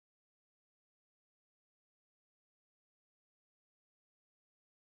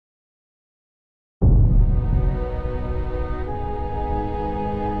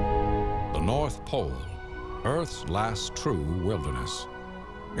North Pole, Earth's last true wilderness.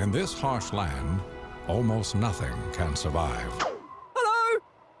 In this harsh land, almost nothing can survive. Hello?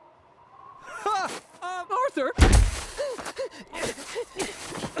 Arthur?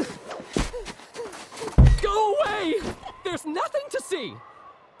 Go away! There's nothing to see!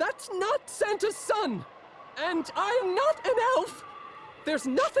 That's not Santa's son! And I'm not an elf! There's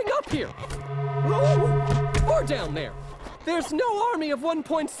nothing up here! Or down there! There's no army of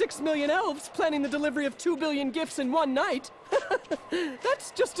 1.6 million elves planning the delivery of 2 billion gifts in one night!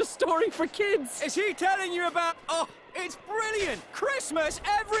 That's just a story for kids! Is he telling you about... Oh, it's brilliant! Christmas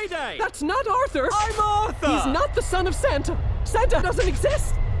every day! That's not Arthur! I'm Arthur! He's not the son of Santa! Santa doesn't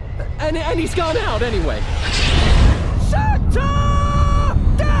exist! And he's gone out anyway. Santa!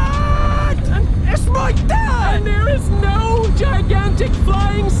 Dad! It's my dad! And there is no gigantic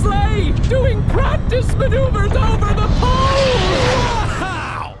flying sleigh doing practice maneuvers over the pole!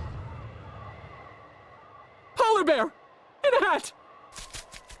 Wow! Polar bear! In a hat!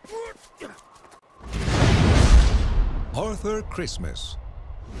 Arthur Christmas.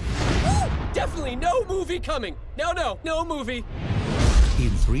 Definitely no movie coming! No movie! In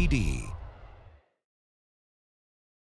 3D.